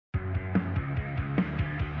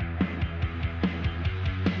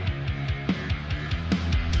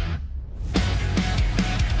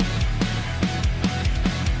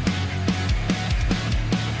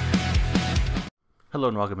Hello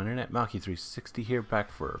and welcome Internet, Malky360 here,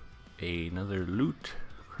 back for another loot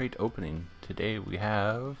crate opening. Today we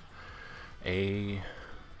have a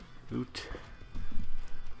LootAnime.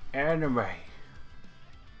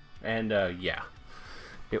 And yeah,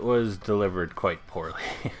 it was delivered quite poorly,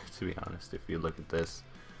 to be honest. If you look at this,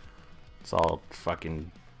 it's all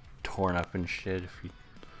fucking torn up and shit. If you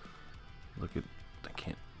look at, I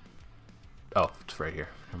can't, oh, it's right here,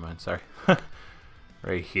 never mind, sorry.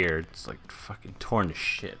 Right here, it's like fucking torn to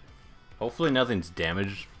shit. Hopefully nothing's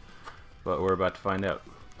damaged, but we're about to find out.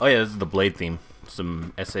 Oh yeah, this is the blade theme.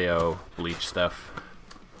 Some SAO bleach stuff.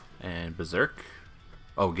 And Beserk.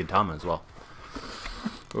 Oh, Gintama as well.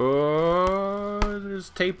 Oh, there's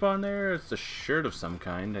tape on there. It's a shirt of some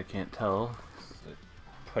kind. I can't tell.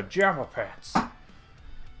 Pajama pants.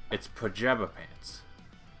 It's pajama pants.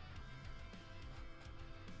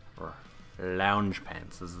 Or lounge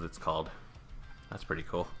pants, as it's called. That's pretty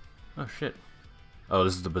cool. Oh shit. Oh,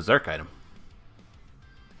 this is the Beserk item.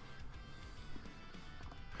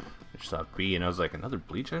 I just saw B and I was like, another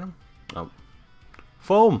bleach item? Oh.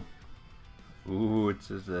 Foam! Ooh, it's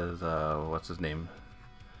his, what's his name?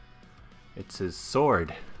 It's his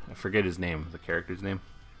sword. I forget his name, the character's name.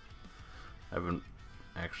 I haven't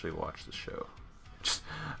actually watched the show.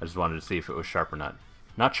 I just wanted to see if it was sharp or not.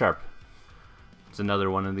 Not sharp. It's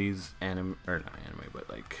another one of these anime, or not anime, but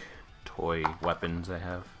like toy weapons I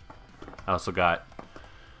have. I also got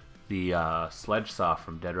the sledge saw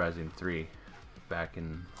from Dead Rising 3 back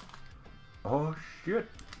in... Oh shit!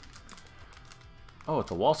 Oh,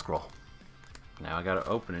 it's a wall scroll. Now I gotta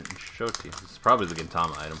open it and show it to you. This is probably the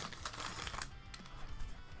Gintama item.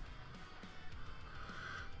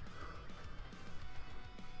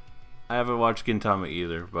 I haven't watched Gintama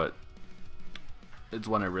either, but it's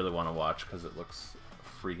one I really want to watch because it looks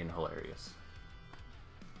freaking hilarious.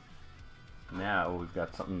 Now we've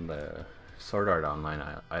got something, the Sword Art Online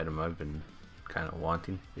item I've been kind of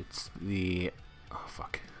wanting. It's the, oh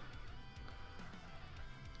fuck,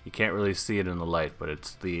 you can't really see it in the light, but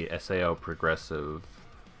it's the SAO progressive,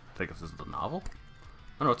 I think this is the novel?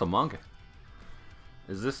 Oh no, it's a manga.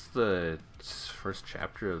 Is this the first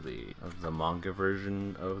chapter of the manga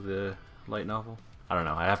version of the light novel? I don't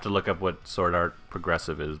know, I have to look up what Sword Art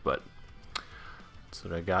progressive is, but that's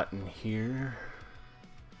what I got in here.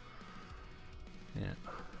 Yeah,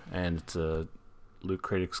 and it's a Loot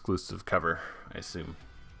Crate exclusive cover, I assume.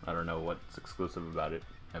 I don't know what's exclusive about it.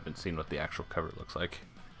 I haven't seen what the actual cover looks like.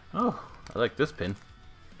 Oh, I like this pin.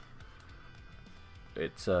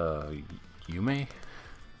 It's Yume?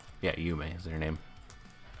 Yeah, Yume is her name.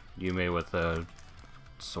 Yume with a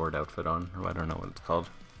sword outfit on. Oh, I don't know what it's called.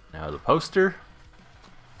 Now the poster.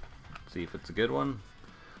 Let's see if it's a good one.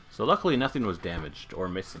 So luckily nothing was damaged or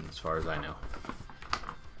missing as far as I know.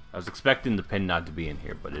 I was expecting the pin not to be in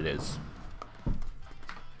here, but it is.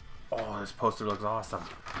 Oh, this poster looks awesome.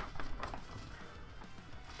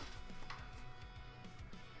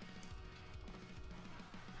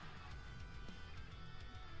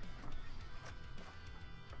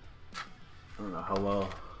 I don't know how well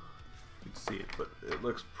you can see it, but it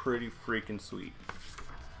looks pretty freaking sweet.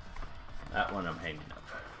 That one I'm hanging up.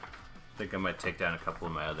 I think I might take down a couple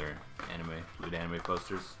of my other LootAnime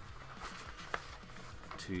posters,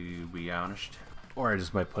 to be honest. Or I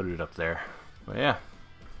just might put it up there. But yeah,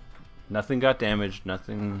 nothing got damaged,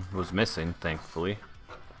 nothing was missing, thankfully.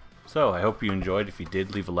 So I hope you enjoyed. If you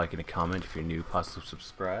did, leave a like and a comment. If you're new, possibly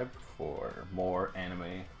subscribe for more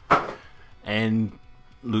anime and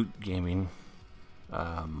loot gaming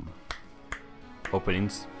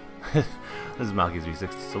openings. This is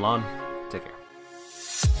Malky360 Salon. Take care.